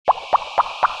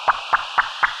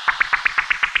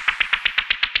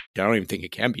I don't even think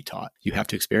it can be taught. You have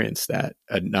to experience that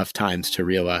enough times to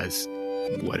realize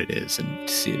what it is and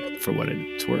see it for what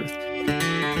it's worth.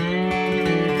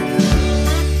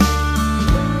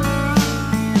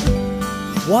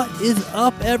 What is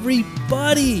up,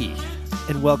 everybody?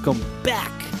 And welcome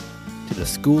back to the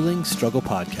Schooling Struggle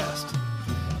Podcast.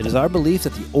 It is our belief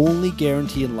that the only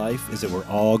guarantee in life is that we're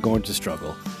all going to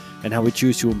struggle, and how we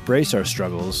choose to embrace our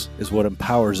struggles is what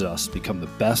empowers us to become the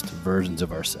best versions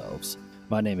of ourselves.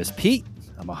 My name is Pete.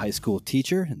 I'm a high school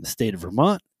teacher in the state of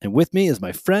Vermont, and with me is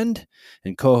my friend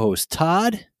and co-host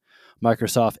Todd,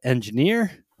 Microsoft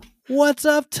engineer. What's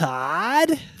up,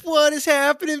 Todd? What is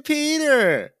happening,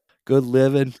 Peter? Good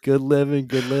living. For the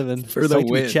nice to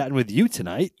win. be chatting with you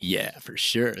tonight. Yeah, for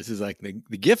sure. This is like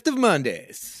the gift of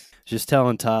Mondays. Just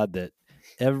telling Todd that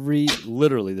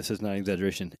literally, this is not an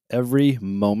exaggeration, every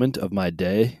moment of my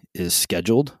day is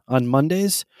scheduled on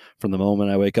Mondays from the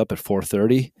moment I wake up at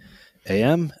 4:30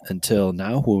 a.m. until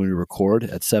now when we record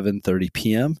at 7:30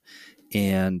 p.m.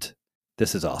 And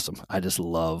this is awesome. I just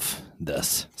love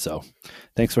this. So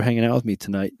thanks for hanging out with me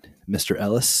tonight, Mr.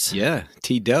 Ellis. Yeah,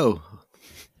 T-Doe,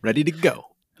 ready to go.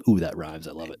 Ooh, that rhymes.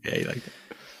 I love it. Yeah, you like that?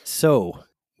 So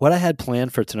what I had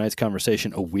planned for tonight's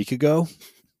conversation a week ago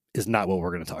is not what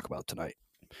we're going to talk about tonight.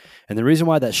 And the reason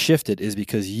why that shifted is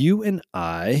because you and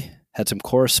I had some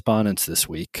correspondence this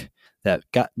week that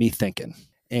got me thinking.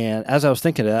 And as I was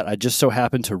thinking of that, I just so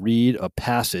happened to read a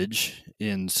passage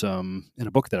in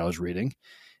a book that I was reading.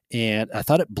 And I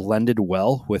thought it blended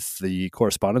well with the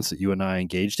correspondence that you and I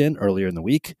engaged in earlier in the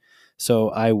week.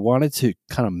 So I wanted to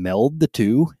kind of meld the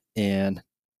two and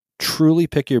truly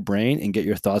pick your brain and get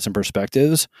your thoughts and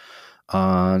perspectives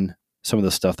on some of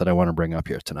the stuff that I want to bring up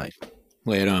here tonight.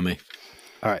 Lay it on me.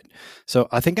 All right. So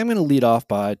I think I'm going to lead off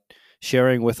by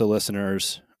sharing with the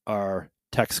listeners our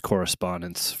text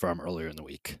correspondence from earlier in the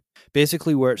week.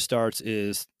 Basically, where it starts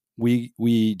is we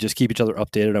just keep each other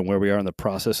updated on where we are in the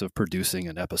process of producing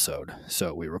an episode.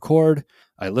 So we record,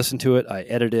 I listen to it, I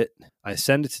edit it, I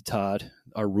send it to Todd.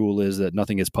 Our rule is that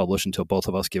nothing gets published until both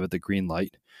of us give it the green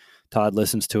light. Todd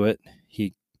listens to it,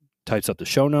 he types up the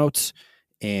show notes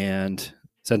and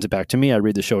sends it back to me. I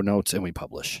read the show notes and we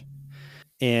publish.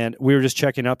 And we were just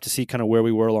checking up to see kind of where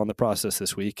we were along the process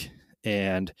this week.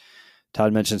 And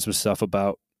Todd mentioned some stuff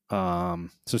about some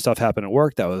stuff happened at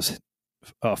work that was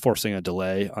forcing a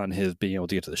delay on his being able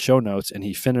to get to the show notes. And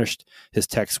he finished his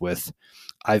text with,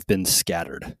 "I've been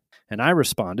scattered." And I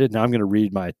responded. Now I'm going to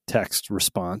read my text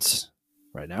response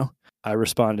right now. I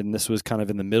responded, and this was kind of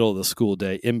in the middle of the school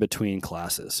day, in between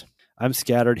classes. "I'm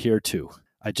scattered here too.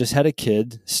 I just had a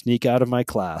kid sneak out of my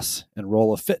class and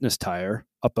roll a fitness tire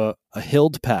up a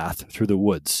hilled path through the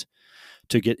woods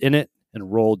to get in it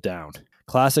and roll down.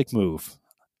 Classic move.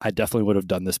 I definitely would have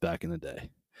done this back in the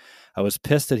day. I was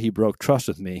pissed that he broke trust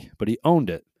with me, but he owned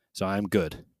it, so I'm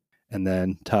good." And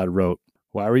then Todd wrote,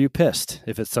 "Why were you pissed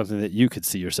if it's something that you could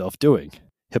see yourself doing?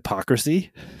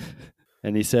 Hypocrisy?"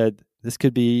 And he said, "This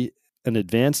could be an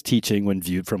advanced teaching when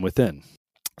viewed from within."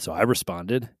 So I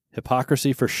responded,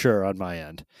 "Hypocrisy for sure on my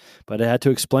end, but I had to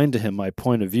explain to him my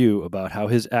point of view about how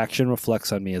his action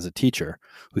reflects on me as a teacher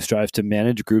who strives to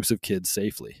manage groups of kids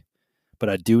safely. But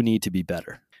I do need to be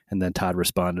better." And then Todd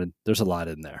responded, "There's a lot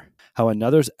in there. How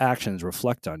another's actions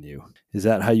reflect on you. Is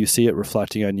that how you see it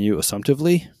reflecting on you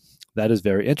assumptively? That is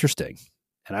very interesting."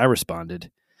 And I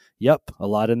responded, "Yep, a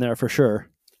lot in there for sure.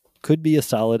 Could be a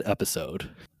solid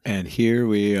episode." And here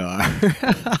we are.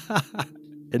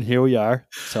 And here we are.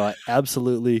 So I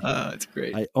absolutely, It's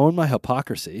great. I own my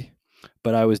hypocrisy,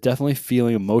 but I was definitely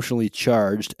feeling emotionally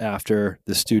charged after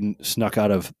the student snuck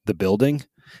out of the building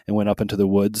and went up into the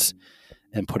woods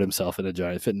and put himself in a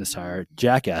giant fitness tire,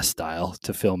 jackass style,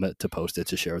 to film it, to post it,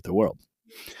 to share with the world.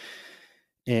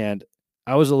 And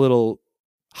I was a little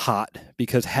hot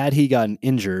because had he gotten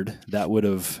injured, that would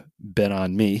have been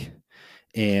on me.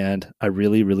 And I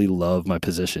really, really love my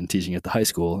position teaching at the high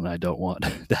school, and I don't want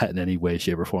that in any way,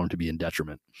 shape, or form to be in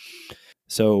detriment.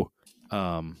 So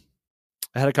I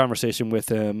had a conversation with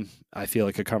him. I feel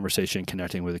like a conversation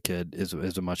connecting with a kid is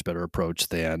a much better approach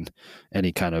than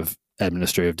any kind of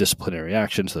administrative disciplinary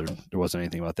action. So there wasn't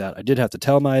anything about that. I did have to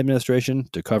tell my administration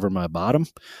to cover my bottom,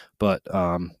 but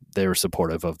they were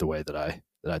supportive of the way that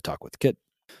I talk with the kid.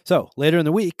 So later in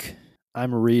the week,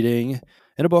 I'm reading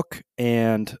in a book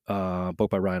a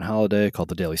book by Ryan Holiday called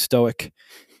The Daily Stoic.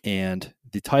 And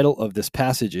the title of this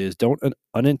passage is "Don't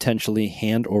Unintentionally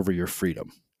Hand Over Your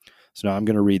Freedom." So now I'm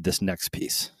going to read this next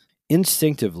piece.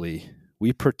 "Instinctively,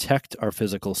 we protect our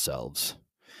physical selves.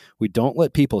 We don't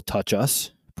let people touch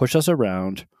us, push us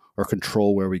around, or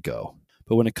control where we go.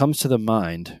 But when it comes to the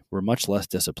mind, we're much less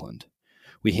disciplined.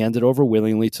 We hand it over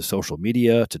willingly to social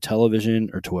media, to television,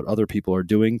 or to what other people are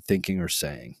doing, thinking, or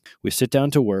saying. We sit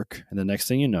down to work, and the next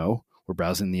thing you know, we're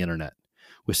browsing the internet.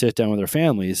 We sit down with our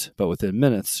families, but within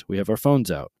minutes, we have our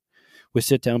phones out. We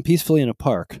sit down peacefully in a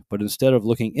park, but instead of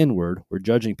looking inward, we're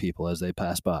judging people as they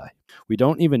pass by. We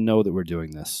don't even know that we're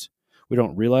doing this. We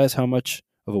don't realize how much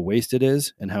of a waste it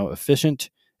is and how efficient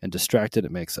and distracted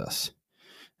it makes us.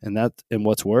 And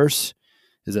what's worse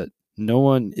is that no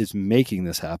one is making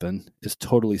this happen. It's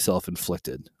totally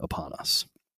self-inflicted upon us.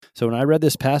 So when I read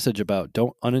this passage about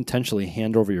don't unintentionally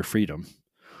hand over your freedom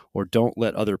or don't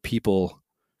let other people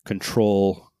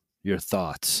control your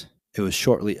thoughts, it was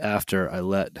shortly after I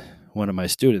let one of my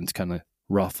students kind of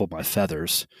ruffle my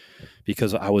feathers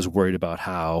because I was worried about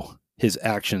how his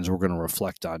actions were going to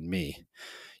reflect on me.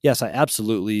 Yes, I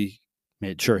absolutely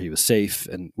made sure he was safe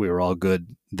and we were all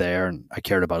good there and I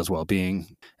cared about his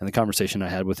well-being. And the conversation I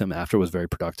had with him after was very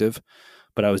productive.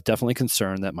 But I was definitely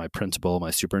concerned that my principal,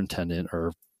 my superintendent,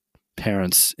 or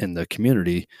parents in the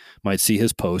community might see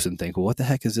his post and think, well, what the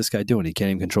heck is this guy doing? He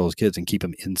can't even control his kids and keep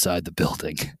them inside the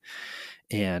building.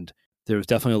 And there was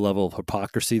definitely a level of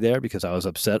hypocrisy there because I was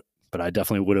upset, but I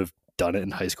definitely would have done it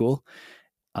in high school.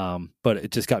 But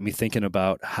it just got me thinking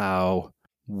about how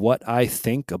what I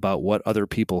think about what other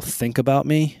people think about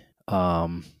me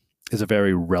is a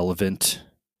very relevant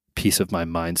piece of my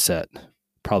mindset,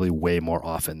 probably way more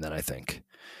often than I think.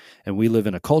 And we live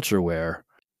in a culture where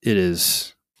it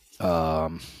is,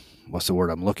 what's the word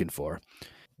I'm looking for?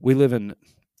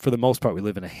 For the most part, we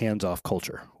live in a hands-off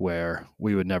culture where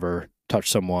we would never touch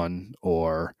someone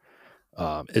or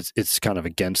it's kind of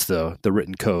against the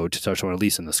written code to touch someone, at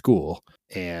least in the school,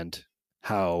 and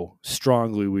how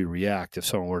strongly we react if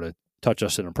someone were to touch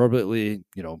us inappropriately,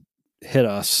 hit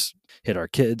us, hit our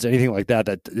kids, anything like that.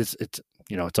 That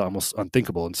it's almost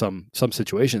unthinkable in some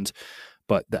situations,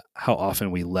 but how often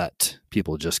we let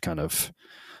people just kind of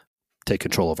take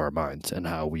control of our minds and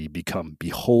how we become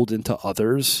beholden to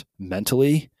others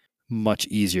mentally much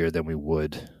easier than we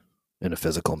would in a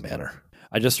physical manner.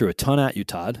 I just threw a ton at you,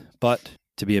 Todd, but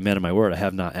to be a man of my word, I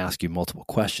have not asked you multiple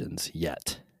questions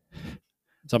yet.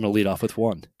 So I'm going to lead off with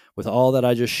one. With all that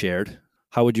I just shared,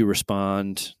 how would you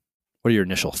respond? What are your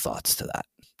initial thoughts to that?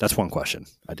 That's one question.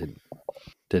 I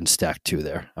didn't stack two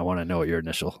there. I want to know what your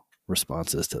initial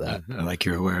response is to that. I like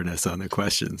your awareness on the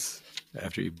questions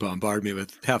after you bombard me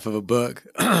with half of a book.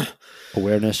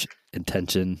 Awareness,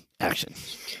 intention, action.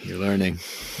 You're learning.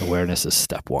 Awareness is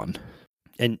step one.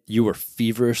 And you were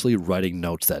feverishly writing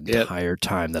notes that entire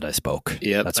time that I spoke.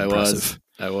 Yep, that's impressive.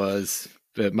 I was.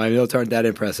 But my notes aren't that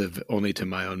impressive, only to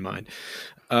my own mind.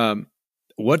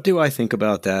 What do I think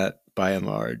about that by and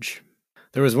large?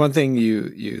 There was one thing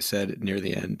you said near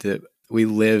the end, that we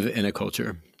live in a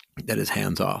culture that is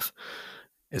hands-off.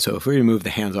 And so if we remove the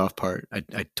hands-off part,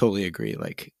 I totally agree.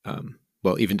 Like,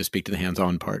 even to speak to the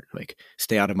hands-on part, like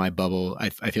stay out of my bubble. I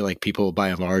feel like people by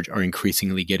and large are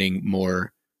increasingly getting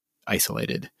more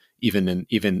isolated, even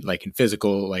like in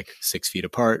physical, like 6 feet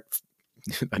apart.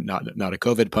 Not a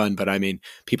COVID pun, but I mean,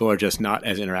 people are just not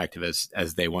as interactive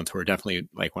as they once were. Definitely,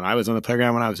 like when I was on the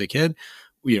playground when I was a kid,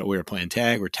 we were playing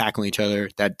tag, we're tackling each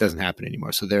other. That doesn't happen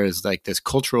anymore. So there is like this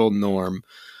cultural norm.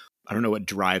 I don't know what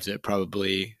drives it.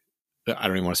 Probably, I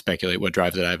don't even want to speculate what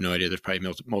drives it. I have no idea. There's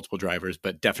probably multiple drivers,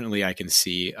 but definitely I can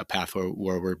see a path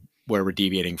where we're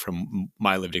deviating from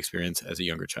my lived experience as a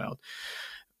younger child.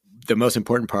 The most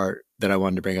important part that I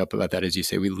wanted to bring up about that is you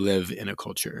say we live in a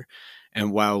culture.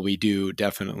 And while we do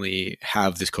definitely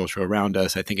have this culture around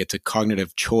us, I think it's a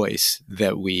cognitive choice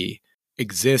that we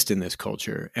exist in this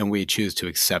culture and we choose to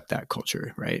accept that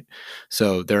culture, right?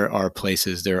 So there are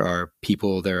places, there are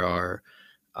people, there are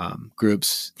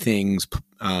groups, things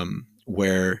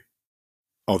where,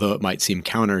 although it might seem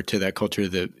counter to that culture,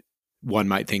 that one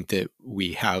might think that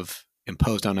we have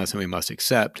imposed on us and we must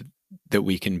accept, that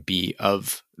we can be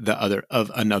of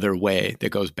another way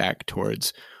that goes back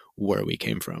towards where we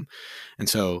came from. And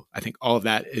so I think all of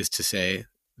that is to say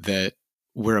that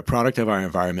we're a product of our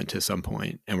environment to some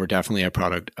point, and we're definitely a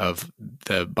product of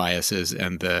the biases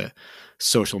and the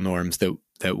social norms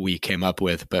that we came up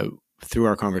with. But through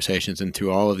our conversations and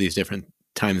through all of these different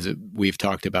times that we've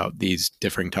talked about these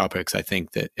different topics, I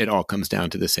think that it all comes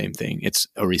down to the same thing. It's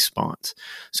a response.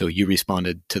 So you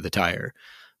responded to the tire.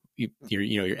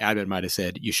 Your admin might have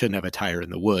said you shouldn't have a tire in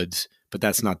the woods, but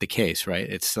that's not the case, right?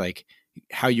 It's like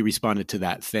how you responded to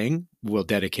that thing will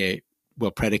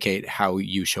predicate how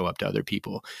you show up to other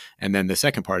people. And then the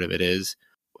second part of it is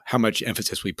how much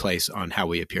emphasis we place on how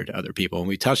we appear to other people. And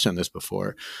we touched on this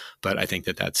before, but I think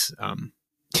that's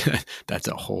that's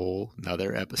a whole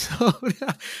nother episode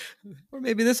or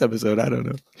maybe this episode. I don't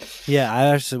know. Yeah. I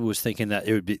actually was thinking that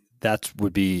it would be that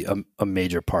would be a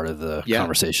major part of the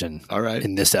conversation. All right.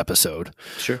 In this episode.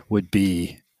 Sure. Would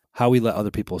be how we let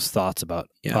other people's thoughts about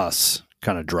us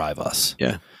kind of drive us.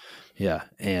 Yeah. Yeah.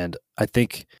 And I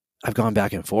think I've gone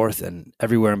back and forth, and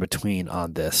everywhere in between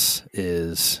on this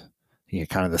is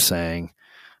kind of the saying,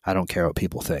 I don't care what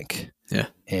people think. Yeah.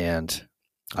 And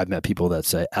I've met people that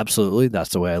say, absolutely,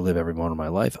 that's the way I live every moment of my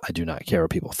life. I do not care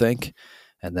what people think.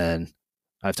 And then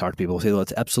I've talked to people who say, well,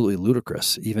 it's absolutely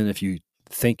ludicrous. Even if you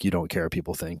think you don't care what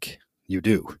people think, you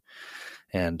do.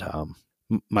 And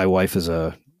my wife is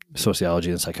a sociology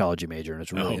and psychology major, and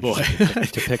it's really interesting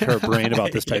to pick her brain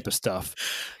about this type of stuff.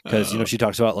 Because, she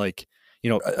talks about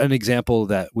an example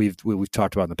that we've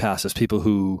talked about in the past is people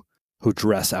who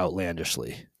dress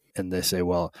outlandishly. And they say,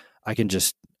 well, I can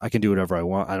do whatever I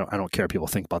want. I don't care what people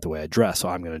think about the way I dress. So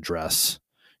I'm going to dress,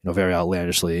 very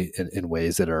outlandishly in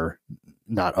ways that are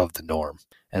not of the norm.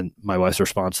 And my wife's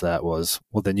response to that was,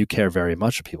 well, then you care very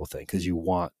much what people think, because you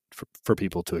want for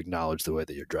people to acknowledge the way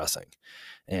that you're dressing.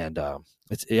 And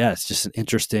it's just an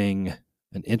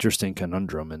interesting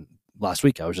conundrum. And last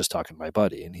week I was just talking to my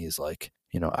buddy, and he's like,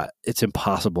 it's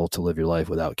impossible to live your life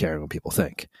without caring what people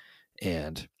think.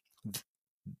 And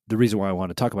the reason why I want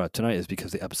to talk about it tonight is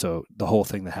because the whole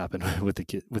thing that happened with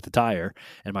the tire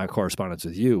and my correspondence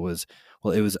with you was,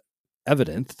 well, it was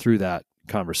evident through that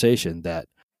conversation that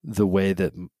the way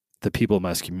that the people in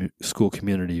my school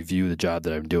community view the job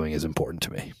that I'm doing is important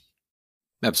to me.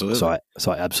 Absolutely.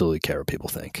 So I absolutely care what people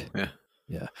think. Yeah.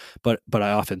 Yeah. But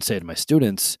I often say to my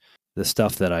students, the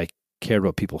stuff that I cared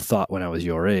what people thought when I was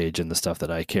your age and the stuff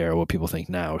that I care what people think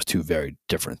now is two very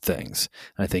different things.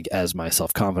 And I think as my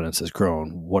self-confidence has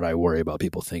grown, what I worry about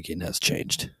people thinking has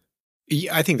changed.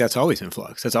 Yeah, I think that's always in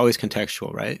flux. That's always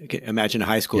contextual, right? Imagine a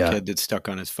high school kid that's stuck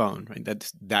on his phone, right?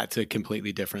 That's a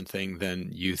completely different thing than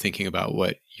you thinking about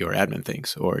what your admin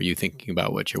thinks, or you thinking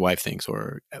about what your wife thinks,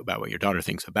 or about what your daughter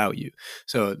thinks about you.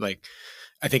 So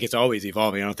I think it's always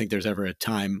evolving. I don't think there's ever a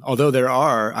time, although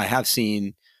I have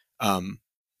seen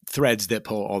threads that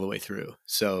pull all the way through.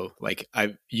 So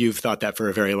you've thought that for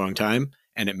a very long time,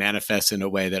 and it manifests in a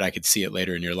way that I could see it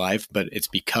later in your life, but it's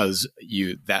because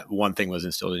that one thing was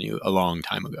instilled in you a long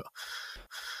time ago.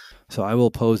 So I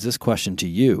will pose this question to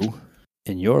you.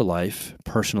 In your life,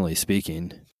 personally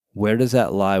speaking, where does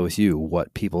that lie with you,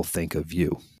 what people think of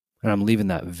you? And I'm leaving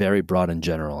that very broad and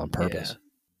general on purpose.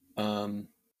 Yeah.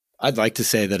 I'd like to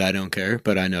say that I don't care,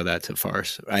 but I know that's a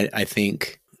farce. I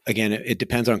think, again, it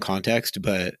depends on context,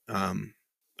 but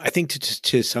I think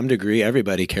to some degree,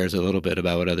 everybody cares a little bit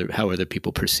about how other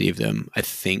people perceive them. I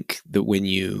think that when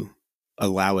you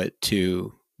allow it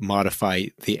to modify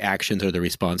the actions or the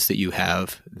response that you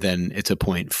have, then it's a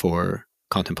point for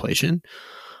contemplation.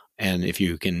 And if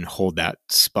you can hold that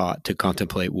spot to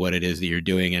contemplate what it is that you're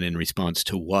doing and in response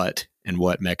to what, and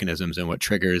what mechanisms and what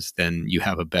triggers, then you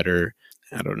have a better,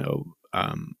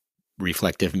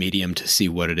 reflective medium to see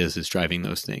what it is that's driving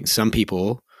those things. Some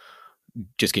people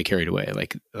just get carried away.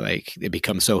 Like it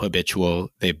becomes so habitual.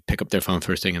 They pick up their phone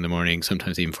first thing in the morning,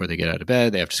 sometimes even before they get out of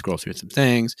bed. They have to scroll through some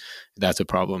things. That's a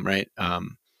problem, right?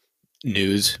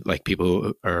 News,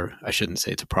 I shouldn't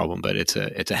say it's a problem, but it's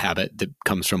a habit that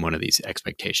comes from one of these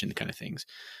expectation kind of things.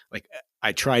 Like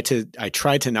I try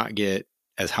to not get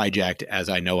as hijacked as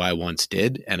I know I once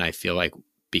did. And I feel like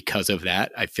because of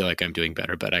that, I feel like I'm doing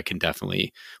better, but I can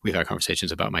definitely, we've had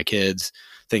conversations about my kids,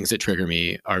 things that trigger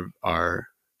me are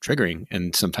triggering.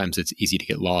 And sometimes it's easy to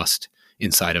get lost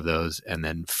inside of those and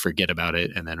then forget about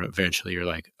it. And then eventually you're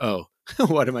like, oh,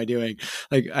 what am I doing?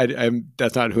 Like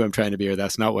that's not who I'm trying to be, or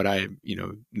that's not what I,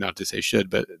 not to say should,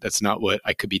 but that's not what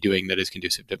I could be doing that is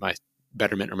conducive to my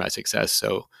betterment or my success.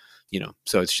 So,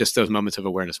 so it's just those moments of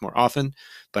awareness more often,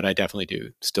 but I definitely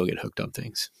do still get hooked on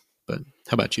things. But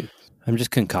how about you? I'm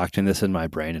just concocting this in my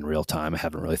brain in real time. I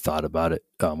haven't really thought about it,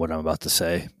 what I'm about to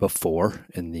say before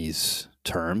in these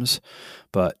terms,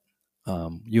 but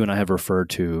you and I have referred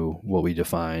to what we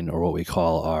define or what we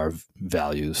call our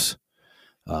values,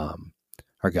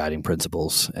 our guiding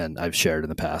principles. And I've shared in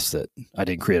the past that I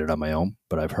didn't create it on my own,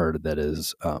 but I've heard that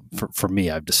is, for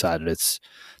me, I've decided it's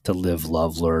to live,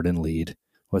 love, learn, and lead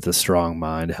with a strong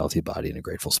mind, a healthy body, and a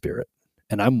grateful spirit.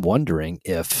 And I'm wondering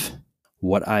if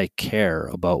what I care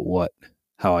about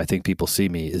how I think people see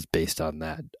me is based on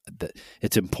that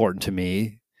it's important to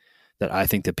me that I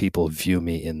think that people view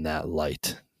me in that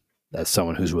light, as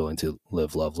someone who's willing to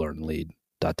live, love, learn, and lead, ...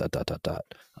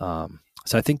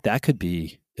 So I think that could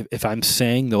be, if I'm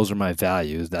saying those are my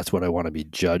values, that's what I want to be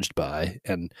judged by.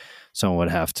 And someone would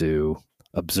have to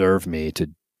observe me to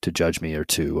judge me or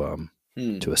to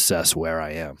assess where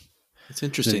I am. It's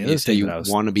interesting. The other You say thing you that I was-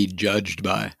 want to be judged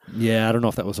by. Yeah, I don't know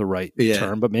if that was the right Yeah.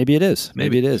 term, but maybe it is.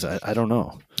 Maybe Maybe. it is. I don't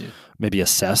know. Yeah. Maybe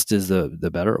assessed is the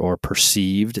better, or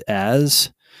perceived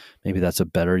as. Maybe that's a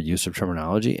better use of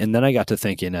terminology. And then I got to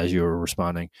thinking as you were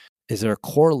responding, is there a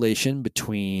correlation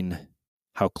between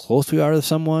how close we are to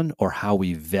someone or how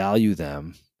we value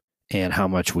them and how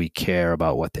much we care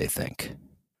about what they think?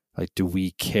 Like, do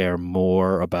we care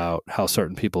more about how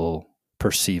certain people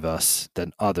perceive us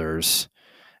than others?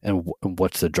 And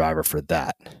what's the driver for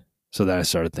that? So then I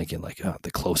started thinking, like,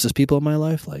 the closest people in my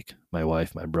life, like my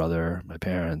wife, my brother, my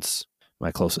parents,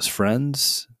 my closest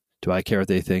friends, do I care if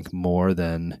they think more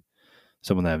than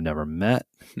someone that I've never met,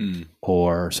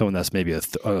 or someone that's maybe an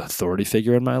authority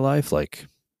figure in my life, like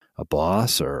a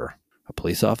boss or a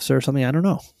police officer or something? I don't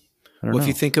know. If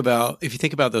you think about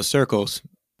those circles,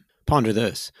 ponder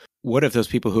this: what if those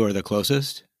people who are the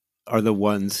closest are the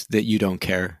ones that you don't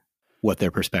care what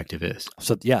their perspective is?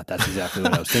 So yeah, that's exactly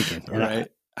what I was thinking. Right.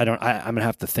 I'm gonna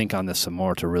have to think on this some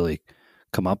more to really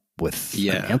come up with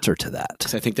an answer to that.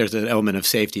 Because I think there's an element of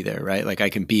safety there, right? Like I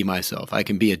can be myself. I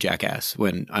can be a jackass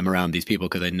when I'm around these people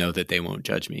because I know that they won't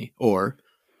judge me, or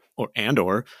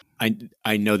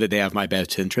I know that they have my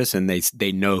best interests and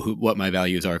they know what my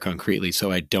values are concretely,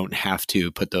 so I don't have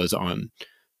to put those on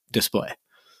display.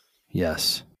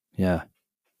 Yes. Yeah.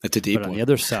 That's a deep one. On the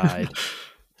other side,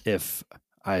 if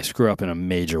I screw up in a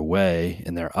major way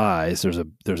in their eyes, there's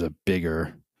a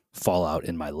bigger fallout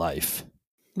in my life.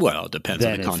 Well, it depends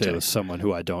on the context. If it was someone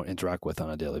who I don't interact with on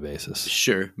a daily basis.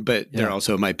 Sure. But there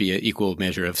also might be an equal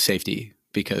measure of safety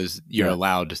because you're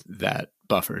allowed that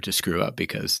buffer to screw up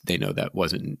because they know that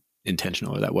wasn't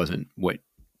intentional or that wasn't what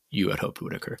you had hoped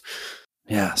would occur.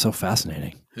 Yeah. So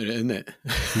fascinating. Isn't it?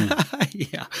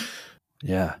 Yeah.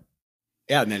 Yeah.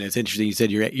 Yeah. And then it's interesting. You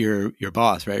said your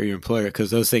boss, right? Or your employer,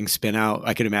 because those things spin out.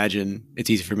 I can imagine, it's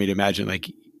easy for me to imagine like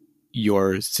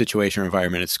your situation or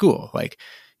environment at school, like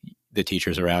the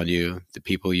teachers around you, the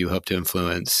people you hope to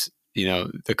influence,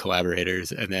 the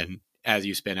collaborators. And then as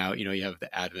you spin out, you have the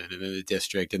admin and then the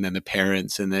district and then the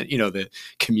parents and then, the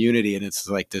community. And it's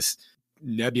like this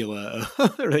nebula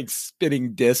or like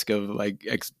spinning disc of like,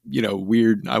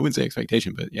 weird, I wouldn't say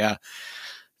expectation, but yeah,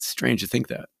 it's strange to think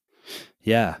that.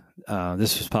 Yeah.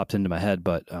 This just popped into my head,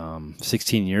 but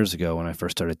 16 years ago when I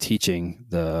first started teaching,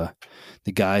 the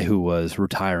guy who was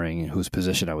retiring, whose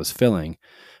position I was filling,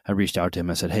 I reached out to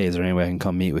him. I said, hey, is there any way I can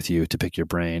come meet with you to pick your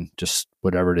brain? Just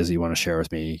whatever it is you want to share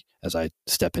with me as I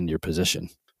step into your position,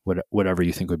 whatever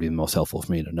you think would be the most helpful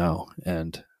for me to know.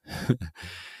 And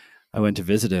I went to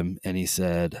visit him and he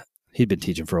said he'd been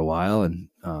teaching for a while and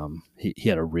he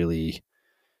had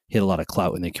a lot of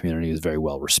clout in the community. He was very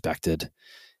well respected.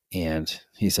 And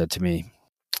he said to me,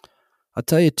 I'll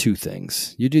tell you two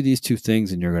things. You do these two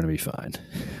things and you're going to be fine.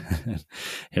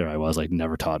 Here I was, like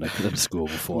never taught at school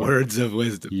before. Words of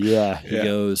wisdom. Yeah. He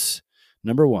goes,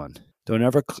 number one, don't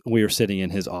ever, we were sitting in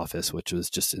his office, which was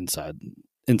just inside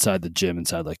the gym,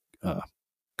 inside like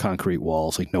concrete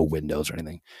walls, like no windows or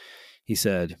anything. He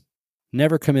said,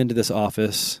 never come into this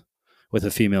office with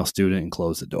a female student and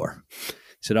close the door. He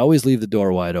said, always leave the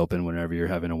door wide open whenever you're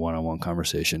having a one-on-one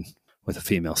conversation with a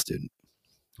female student.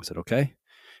 I said, okay.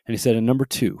 And he said, and number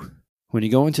two, when you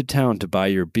go into town to buy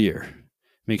your beer,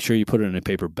 make sure you put it in a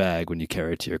paper bag when you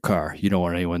carry it to your car. You don't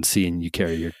want anyone seeing you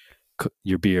carry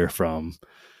your beer from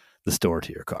the store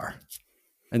to your car.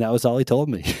 And that was all he told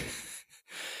me.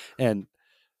 And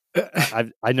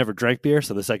I never drank beer,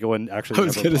 so the second one actually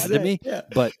never applied to me. Yeah.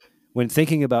 But when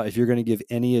thinking about if you're going to give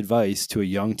any advice to a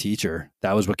young teacher,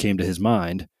 that was what came to his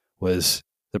mind, was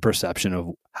the perception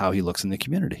of how he looks in the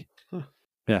community. Huh.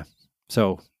 Yeah.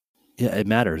 So yeah, it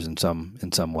matters in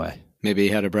some way. Maybe he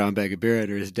had a brown bag of beer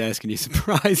under his desk and you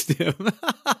surprised him.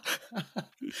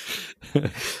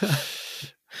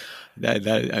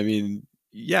 I mean,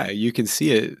 yeah, you can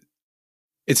see it.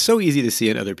 It's so easy to see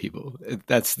in other people.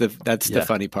 That's the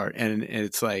funny part. And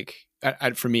it's like,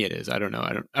 for me, it is. I don't know.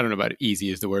 I don't know about easy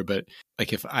is the word, but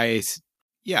like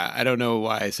I don't know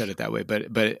why I said it that way,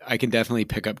 but I can definitely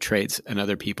pick up traits in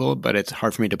other people, but it's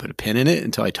hard for me to put a pin in it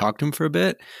until I talk to them for a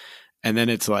bit. And then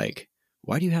it's like,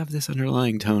 why do you have this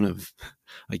underlying tone of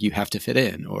like, you have to fit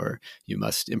in or you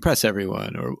must impress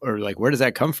everyone or like, where does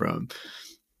that come from?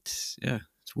 It's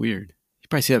weird. You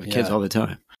probably see that with kids all the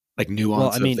time, like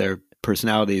nuance of their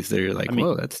personalities that you're like,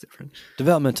 whoa, that's different.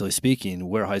 Developmentally speaking,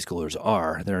 where high schoolers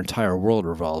are, their entire world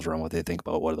revolves around what they think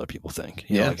about what other people think.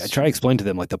 You know, like I try to explain to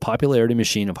them, like the popularity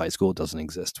machine of high school doesn't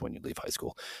exist when you leave high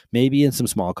school. Maybe in some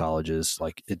small colleges,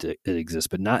 like it exists,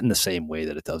 but not in the same way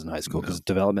that it does in high school, because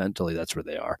developmentally, that's where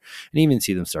they are. And even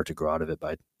see them start to grow out of it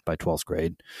by 12th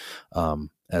grade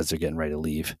as they're getting ready to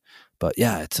leave. But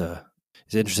yeah, it's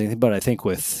interesting. But I think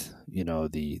with,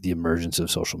 the emergence of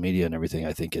social media and everything,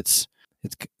 I think it's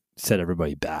set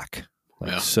everybody back.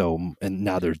 Like, so, and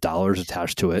now there's dollars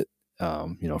attached to it,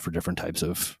 for different types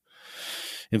of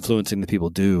influencing that people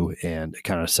do, and it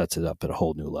kind of sets it up at a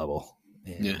whole new level.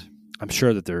 And I'm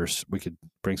sure that we could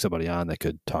bring somebody on that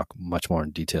could talk much more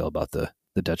in detail about the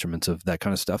detriments of that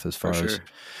kind of stuff as far as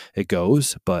it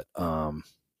goes. But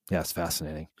it's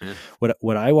fascinating. Yeah.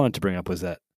 What I wanted to bring up was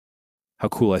that how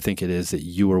cool I think it is that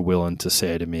you were willing to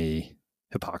say to me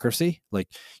hypocrisy. Like,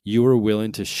 you were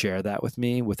willing to share that with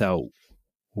me without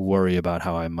worry about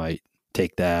how I might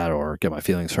take that or get my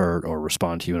feelings hurt or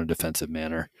respond to you in a defensive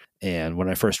manner. And when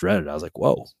I first read it, I was like,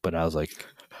 whoa. But I was like,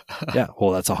 yeah,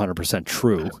 well, that's 100%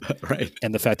 true. Right.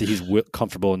 And the fact that he's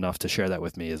comfortable enough to share that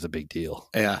with me is a big deal.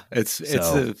 Yeah. It's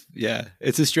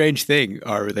a strange thing,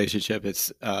 our relationship.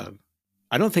 It's,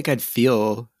 I don't think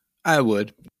I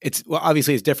would.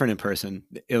 Obviously it's different in person.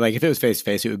 Like, if it was face to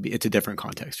face, it's a different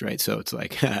context, right? So it's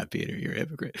like, Peter, you're a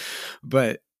hypocrite.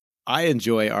 But I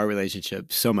enjoy our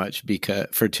relationship so much because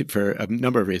for a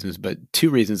number of reasons, but two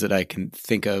reasons that I can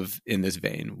think of in this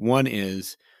vein. One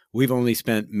is we've only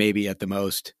spent maybe at the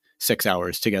most 6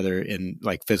 hours together in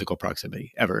like physical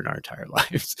proximity ever in our entire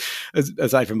lives,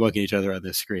 aside from looking at each other on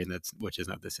this screen, which is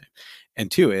not the same.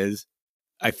 And two is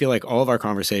I feel like all of our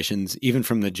conversations, even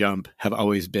from the jump, have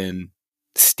always been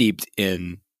steeped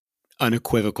in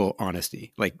unequivocal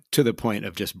honesty, like to the point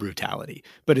of just brutality.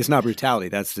 But it's not brutality.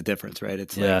 That's the difference, right?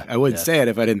 It's like, I wouldn't say it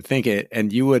if I didn't think it,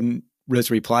 and you wouldn't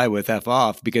just reply with F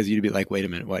off because you'd be like, wait a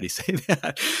minute, why'd he say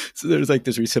that? So there's like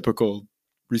this reciprocal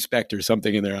respect or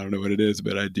something in there. I don't know what it is,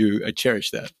 but I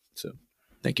cherish that. So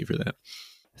thank you for that.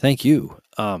 Thank you.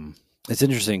 It's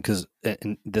interesting because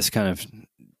this kind of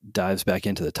dives back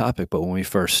into the topic, but when we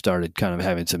first started kind of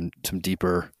having some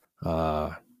deeper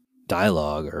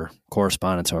dialogue or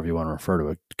correspondence, however you want to refer to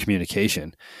it,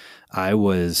 communication, I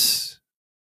was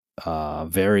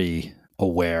very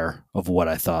aware of what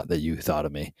I thought that you thought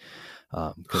of me.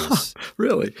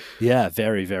 Really? Yeah,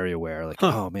 very, very aware. Like,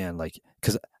 oh man, like,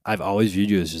 because I've always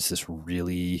viewed you as just this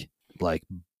really like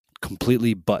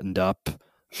completely buttoned up,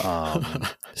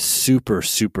 super,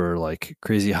 super like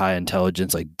crazy high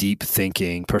intelligence, like deep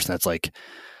thinking person that's like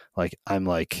I'm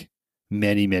like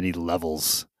many, many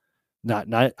levels.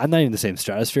 I'm not even in the same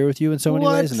stratosphere with you in so many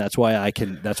ways, and that's why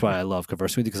I love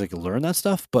conversing with you, because I can learn that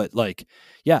stuff. But like,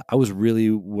 yeah, I was really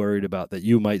worried about that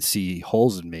you might see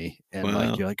holes in me, and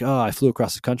like you're like, oh, I flew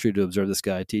across the country to observe this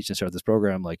guy teach and start this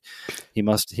program. Like, he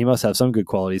must have some good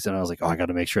qualities, and I was like, oh, I got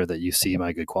to make sure that you see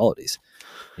my good qualities,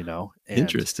 And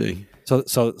interesting. So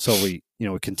we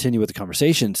we continue with the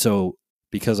conversation. So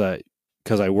because I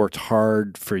worked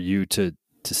hard for you to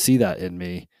see that in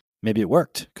me. Maybe it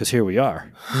worked because here we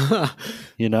are,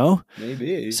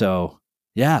 Maybe. So,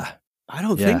 yeah. I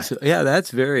don't think so. Yeah, that's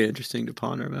very interesting to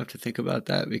ponder. I'm going to have to think about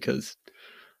that because,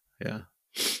 Did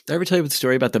I ever tell you the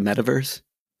story about the metaverse?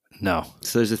 No.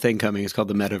 So there's a thing coming. It's called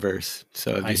the metaverse.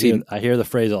 So I hear the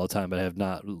phrase all the time, but I have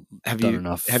not done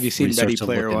enough. Have you seen Ready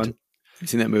Player One? Have you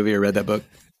seen that movie or read that book?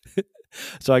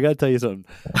 So I got to tell you something.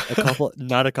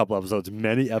 Not a couple episodes,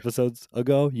 many episodes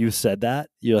ago, you said that.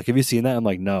 You're like, have you seen that? I'm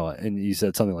like, no. And you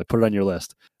said something like, put it on your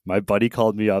list. My buddy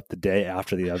called me up the day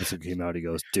after the episode came out. He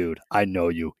goes, dude, I know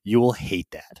you. You will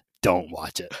hate that. Don't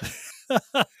watch it.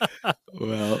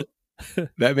 Well,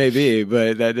 that may be,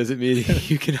 but that doesn't mean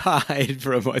you can hide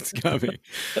from what's coming.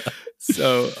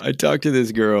 So I talked to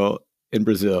this girl in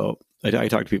Brazil. I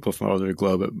talk to people from all over the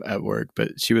globe at work,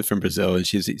 but she was from Brazil, and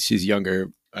she's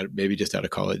younger, maybe just out of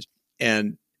college.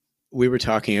 And we were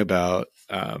talking about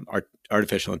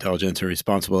artificial intelligence or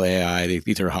responsible AI.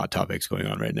 These are hot topics going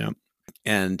on right now.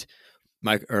 And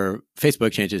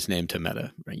Facebook changed its name to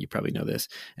Meta, right? You probably know this.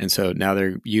 And so now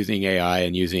they're using AI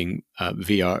and using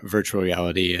VR, virtual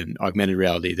reality and augmented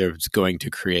reality. They're going to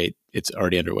create, it's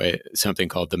already underway, something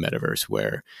called the metaverse,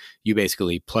 where you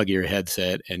basically plug your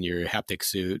headset and your haptic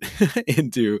suit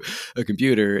into a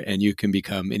computer, and you can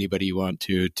become anybody you want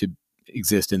to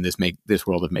exist in this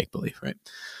world of make-believe, right?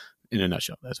 In a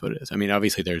nutshell, that's what it is. I mean,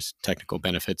 obviously there's technical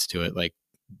benefits to it, like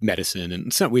medicine,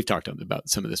 and we've talked about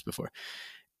some of this before.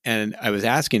 And I was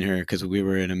asking her, because we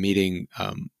were in a meeting,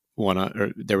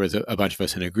 there was a bunch of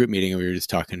us in a group meeting, and we were just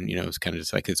talking, it was kind of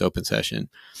just like this open session.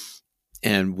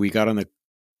 And we got on the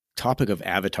topic of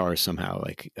avatars somehow,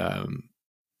 like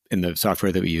in the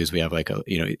software that we use, we have like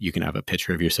you can have a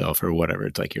picture of yourself or whatever.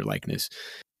 It's like your likeness.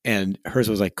 And hers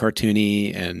was like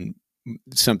cartoony and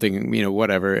something,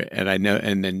 whatever. And I know,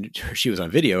 and then she was on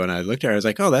video, and I looked at her, I was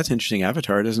like, oh, that's interesting.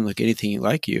 Avatar doesn't look anything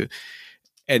like you.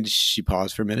 And she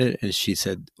paused for a minute, and she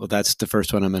said, well, that's the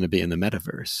first one I'm going to be in the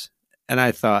metaverse. And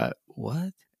I thought,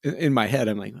 what? in my head,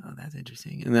 I'm like, oh, that's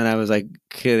interesting. And then I was like,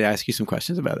 could I ask you some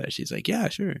questions about that? She's like, yeah,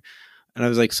 sure. And I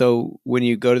was like, so when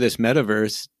you go to this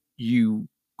metaverse, you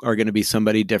are going to be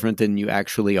somebody different than you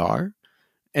actually are?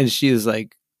 And she was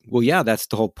like, well, yeah, that's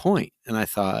the whole point. And I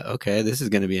thought, okay, this is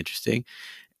going to be interesting.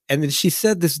 And then she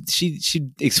said this, she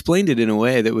explained it in a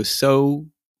way that was so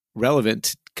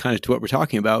relevant kind of to what we're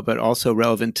talking about, but also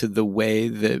relevant to the way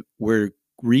that we're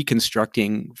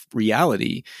reconstructing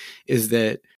reality, is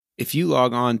that if you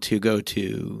log on to go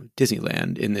to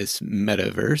Disneyland in this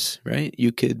metaverse, right,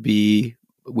 you could be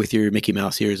with your Mickey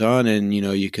Mouse ears on, and, you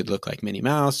know, you could look like Minnie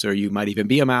Mouse, or you might even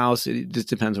be a mouse. It just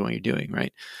depends on what you're doing,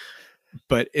 right?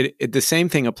 But the same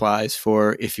thing applies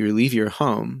for if you leave your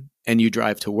home and you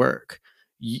drive to work.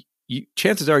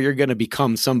 Chances are you're going to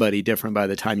become somebody different by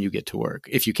the time you get to work.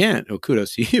 If you can't, oh,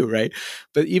 kudos to you, right?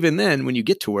 But even then, when you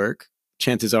get to work,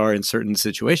 chances are in certain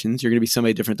situations, you're going to be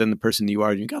somebody different than the person you are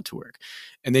when you got to work.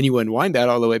 And then you unwind that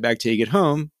all the way back till you get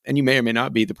home, and you may or may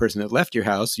not be the person that left your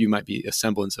house. You might be a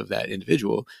semblance of that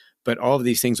individual. But all of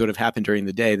these things would have happened during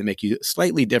the day that make you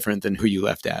slightly different than who you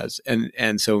left as.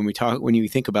 And so when you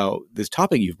think about this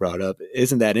topic you've brought up,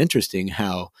 isn't that interesting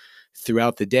how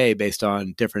throughout the day, based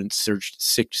on different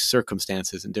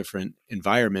circumstances and different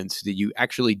environments, that you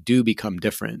actually do become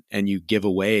different, and you give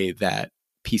away that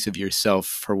piece of yourself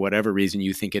for whatever reason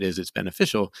you think it is it's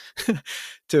beneficial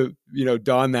to, you know,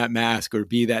 don that mask or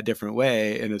be that different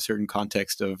way in a certain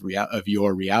context of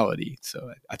your reality.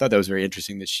 So I thought that was very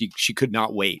interesting that she could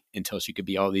not wait until she could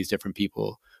be all these different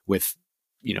people with,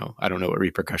 you know, I don't know what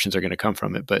repercussions are going to come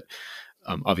from it, but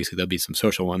obviously there'll be some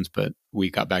social ones. But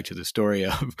we got back to the story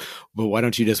of, but why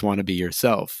don't you just want to be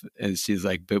yourself? And she's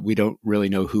like, but we don't really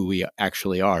know who we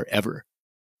actually are ever.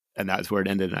 And that's where it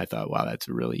ended. And I thought, wow, that's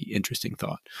a really interesting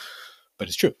thought. But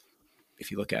it's true if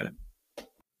you look at it.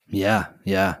 Yeah,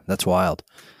 that's wild.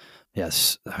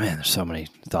 Yes, man, there's so many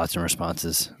thoughts and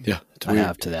responses I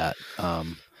have to that,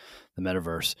 the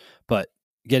metaverse. But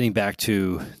getting back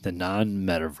to the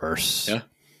non-metaverse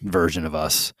version of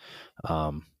us,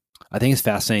 I think it's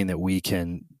fascinating that we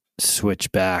can switch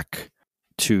back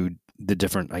to the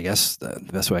different, I guess the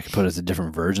best way I could put it is the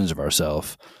different versions of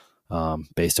ourselves.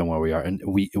 Based on where we are. And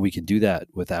we can do that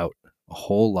without a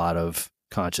whole lot of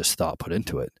conscious thought put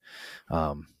into it.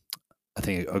 I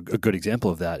think a good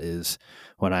example of that is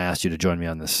when I asked you to join me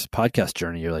on this podcast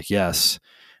journey, you're like, yes.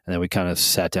 And then we kind of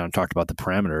sat down and talked about the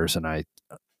parameters. And I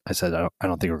said, I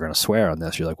don't think we're going to swear on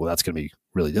this. You're like, well, that's going to be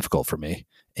really difficult for me.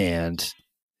 And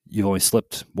you've only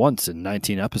slipped once in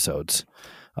 19 episodes.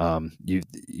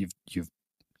 You've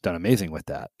done amazing with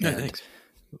that. Yeah, thanks.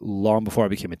 Long before I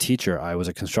became a teacher, I was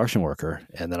a construction worker,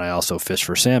 and then I also fished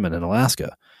for salmon in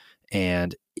Alaska.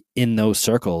 And in those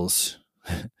circles,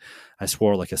 I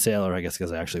swore like a sailor, I guess,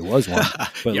 because I actually was one.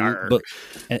 But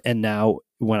and now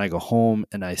when I go home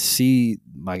and I see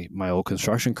my old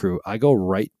construction crew, I go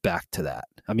right back to that.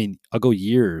 I mean, I'll go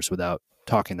years without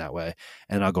talking that way,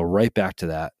 and I'll go right back to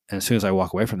that. And as soon as I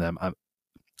walk away from them,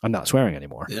 I'm not swearing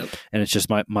anymore. Yep. And it's just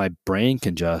my brain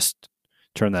can just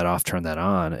turn that off, turn that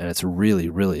on. And it's really,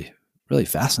 really, really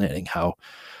fascinating how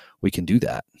we can do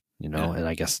that, you know? And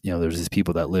I guess, you know, there's these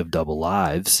people that live double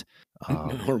lives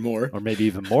or more, or maybe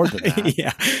even more than that.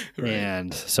 Yeah. Right.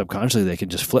 And subconsciously they can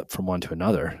just flip from one to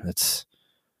another. That's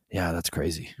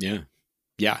crazy. Yeah.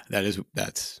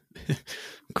 That's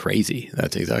crazy.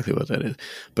 That's exactly what that is.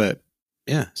 But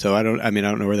yeah. So I don't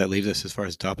know where that leaves us as far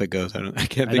as the topic goes. I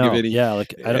can't think of any. Yeah.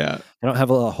 Like I don't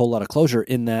have a whole lot of closure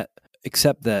in that,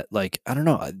 except that, like, I don't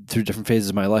know, through different phases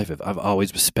of my life, I've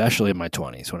always, especially in my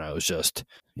 20s, when I was just,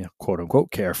 you know, quote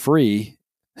unquote, carefree.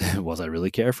 Was I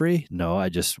really carefree? No,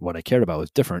 what I cared about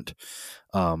was different.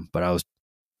 But I was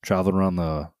traveling around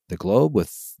the globe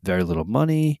with very little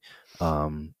money,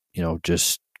 you know,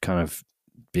 just kind of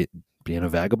being a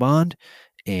vagabond.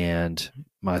 And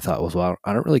my thought was, well,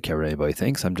 I don't really care what anybody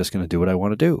thinks. I'm just going to do what I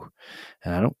want to do.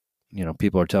 And I don't, you know,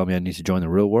 people are telling me I need to join the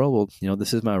real world. Well, you know,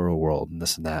 this is my real world and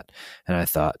this and that. And I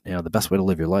thought, you know, the best way to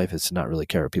live your life is to not really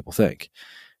care what people think.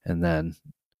 And then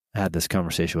I had this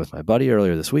conversation with my buddy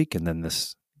earlier this week, and then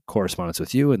this correspondence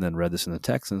with you, and then read this in the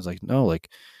text, and it's like, no, like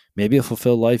maybe a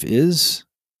fulfilled life is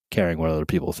caring what other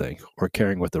people think, or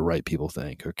caring what the right people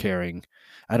think, or caring,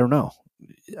 I don't know.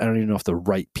 I don't even know if the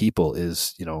right people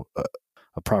is, you know,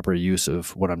 a proper use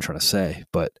of what I'm trying to say.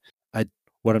 But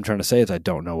what I'm trying to say is I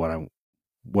don't know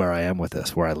where I am with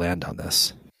this, where I land on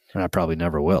this. And I probably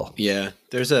never will. Yeah.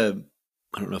 There's I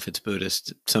don't know if it's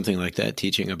Buddhist, something like that,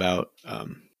 teaching about,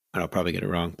 and I'll probably get it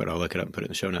wrong, but I'll look it up and put it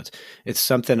in the show notes. It's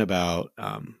something about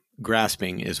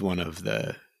grasping is one of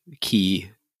the key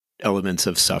elements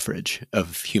of suffrage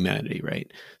of humanity,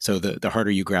 right? So the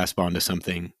harder you grasp onto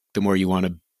something, the more you want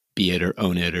to be it or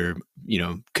own it or,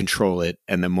 control it,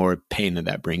 and the more pain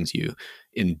that brings you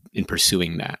in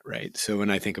pursuing that, right? So when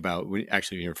I think about, when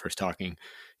you were first talking,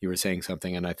 you were saying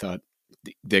something, and I thought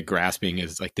the grasping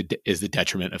is like the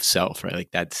detriment of self, right?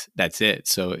 Like that's it.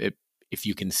 So if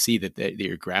you can see that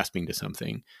you're grasping to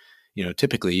something,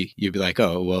 typically you'd be like,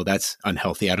 oh, well, that's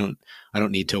unhealthy. I don't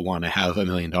need to want to have $1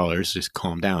 million. Just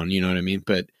calm down. You know what I mean?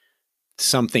 But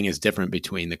something is different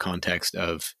between the context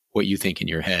of what you think in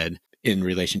your head in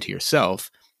relation to yourself,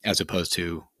 as opposed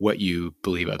to what you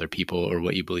believe other people, or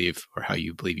what you believe, or how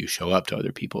you believe you show up to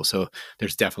other people. So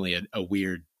there's definitely a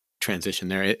weird transition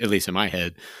there, at least in my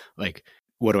head. Like,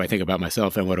 what do I think about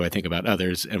myself, and what do I think about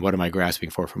others, and what am I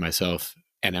grasping for myself,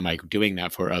 and am I doing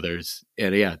that for others?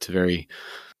 And yeah, it's a very,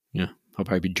 I'll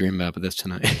probably be dreaming about this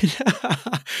tonight.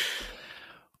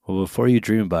 Well, before you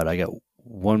dream about it, I got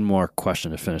one more question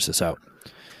to finish this out.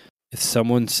 If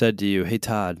someone said to you, hey,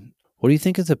 Todd, what do you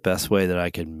think is the best way that I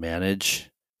can manage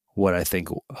what I think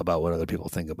about what other people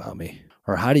think about me?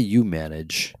 Or how do you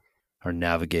manage or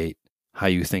navigate how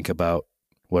you think about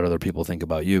what other people think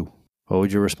about you? What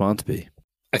would your response be?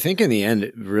 I think in the end,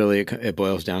 it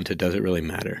boils down to, does it really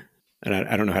matter? And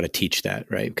I don't know how to teach that,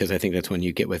 right? Because I think that's when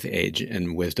you get with age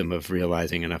and wisdom of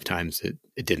realizing enough times that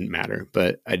it didn't matter.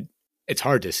 But it's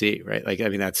hard to see, right? Like, I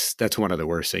mean, that's one of the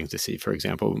worst things to see. For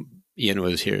example, Ian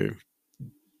was here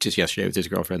just yesterday with his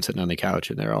girlfriend sitting on the couch,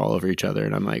 and they're all over each other.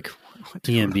 And I'm like,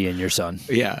 Ian being your son.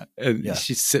 Yeah. And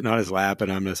she's sitting on his lap,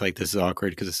 and I'm just like, this is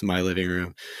awkward because it's my living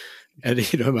room. And,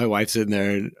 my wife's sitting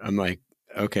there, and I'm like,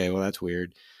 okay, well, that's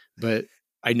weird. But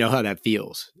I know how that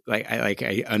feels.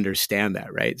 I understand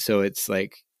that. Right. So it's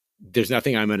like, there's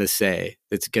nothing I'm going to say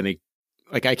that's going to,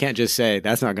 like, I can't just say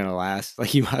that's not going to last.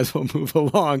 Like, you might as well move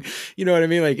along. You know what I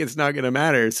mean? Like, it's not going to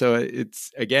matter. So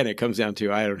it comes down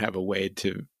to, I don't have a way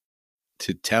to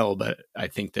tell, but I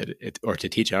think that or to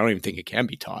teach, I don't even think it can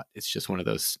be taught. It's just one of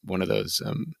those,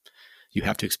 you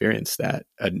have to experience that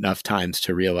enough times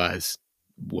to realize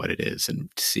what it is and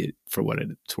to see it for what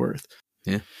it's worth.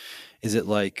 Yeah. Is it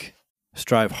like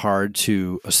strive hard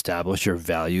to establish your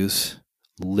values,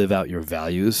 live out your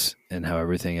values, and how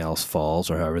everything else falls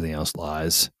or how everything else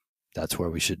lies? That's where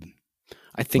we should.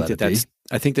 I think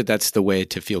that's the way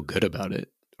to feel good about it,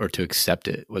 or to accept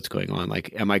it, what's going on.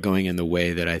 Like, am I going in the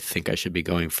way that I think I should be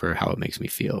going for how it makes me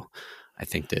feel? I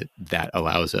think that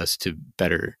allows us to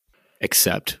better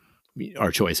accept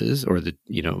our choices, or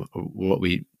what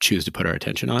we choose to put our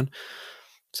attention on.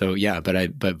 So yeah,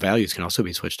 but values can also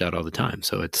be switched out all the time.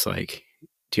 So it's like,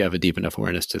 do you have a deep enough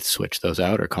awareness to switch those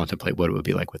out, or contemplate what it would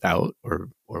be like without, or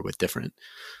with different?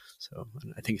 So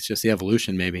I think it's just the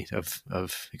evolution maybe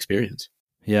of experience.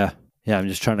 Yeah. Yeah. I'm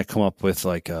just trying to come up with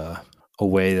like a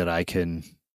way that I can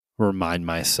remind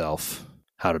myself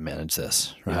how to manage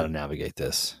this, or how to navigate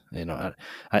this.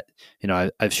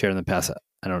 I've shared in the past,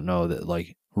 I don't know that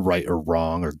like right or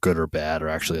wrong or good or bad are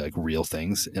actually like real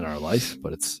things in our life,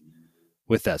 but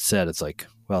with that said, it's like,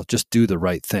 well, just do the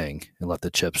right thing and let the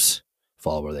chips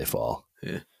fall where they fall.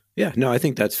 Yeah. Yeah. No, I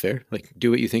think that's fair. Like,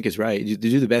 do what you think is right. You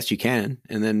do the best you can.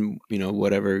 And then,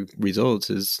 whatever results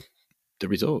is the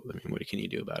result. I mean, what can you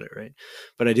do about it? Right.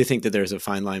 But I do think that there's a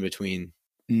fine line between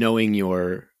knowing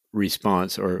your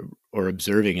response or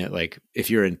observing it. Like, if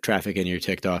you're in traffic and you're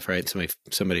ticked off, right?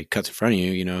 Somebody cuts in front of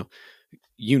you,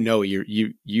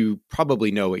 you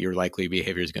probably know what your likely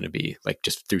behavior is going to be, like,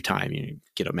 just through time. You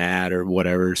get mad or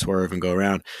whatever, swerve and go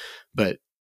around. But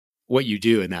what you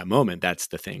do in that moment, that's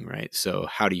the thing, right? So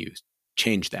how do you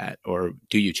change that, or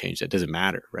do you change that? Does it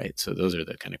matter, right? So those are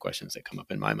the kind of questions that come up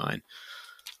in my mind.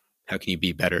 How can you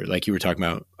be better? Like you were talking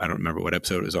about, I don't remember what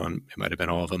episode it was on. It might've been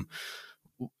all of them.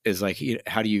 Is like,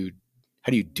 how do you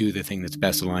do the thing that's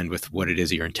best aligned with what it is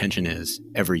that your intention is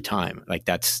every time? Like,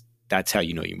 that's how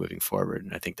you know you're moving forward.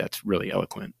 And I think that's really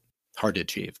eloquent. Hard to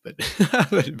achieve, but,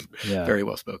 very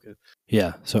well spoken.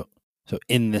 Yeah. So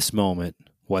in this moment,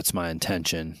 what's my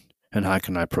intention, and how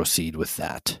can I proceed with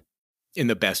that in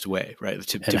the best way, right?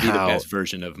 To be the best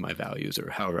version of my values, or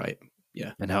how right.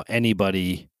 Yeah. And how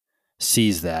anybody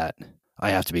sees that,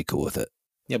 I have to be cool with it.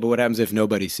 Yeah. But what happens if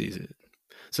nobody sees it?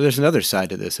 So there's another side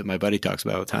to this that my buddy talks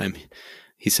about all the time.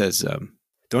 He says, the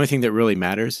only thing that really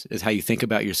matters is how you think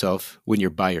about yourself when you're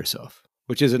by yourself,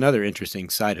 which is another interesting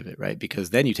side of it, right?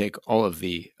 Because then you take all of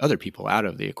the other people out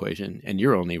of the equation, and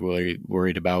you're only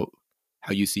worried about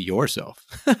how you see yourself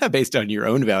based on your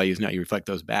own values. Now you reflect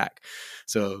those back.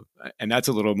 So, and that's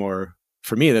a little more,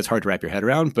 for me, that's hard to wrap your head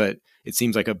around, but it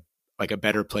seems like a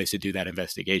better place to do that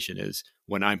investigation is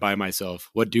when I'm by myself,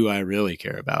 what do I really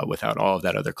care about without all of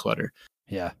that other clutter?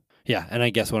 Yeah. Yeah. And I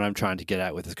guess what I'm trying to get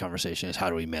at with this conversation is, how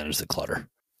do we manage the clutter?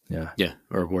 Yeah. Yeah.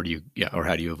 Or where do you, or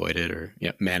how do you avoid it or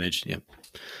manage? Yeah.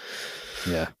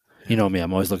 Yeah. You know me,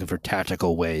 I'm always looking for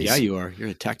tactical ways. Yeah, you are. You're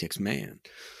a tactics man.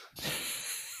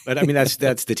 But I mean, that's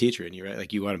the teacher in you, right?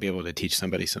 Like you want to be able to teach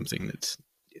somebody something that's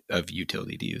of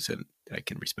utility to use, and I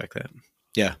can respect that.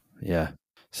 Yeah. Yeah.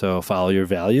 So follow your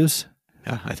values.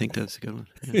 Yeah, I think that's a good one.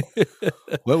 Yeah.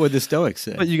 What would the Stoics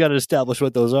say? But you got to establish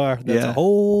what those are. That's a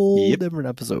whole different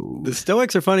episode. The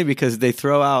Stoics are funny because they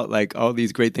throw out like all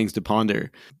these great things to ponder,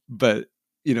 but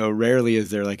rarely is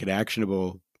there like an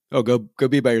actionable. Oh, go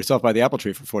be by yourself by the apple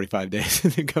tree for 45 days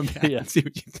and then come back and see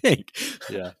what you think.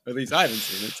 Yeah. Or at least I haven't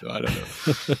seen it, so I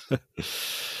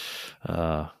don't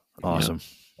know. Awesome.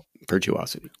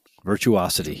 Yeah.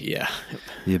 Virtuosity. Yeah.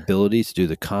 The ability to do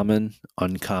the common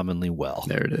uncommonly well.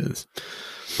 There it is.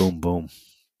 Boom, boom.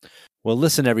 Well,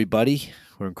 listen, everybody.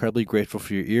 We're incredibly grateful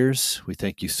for your ears. We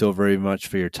thank you so very much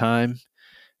for your time,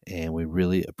 and we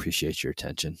really appreciate your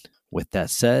attention. With that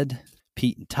said,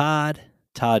 Pete and Todd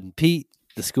and Pete,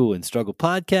 the School and Struggle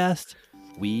podcast,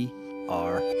 we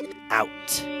are out.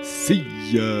 See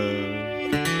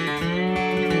ya.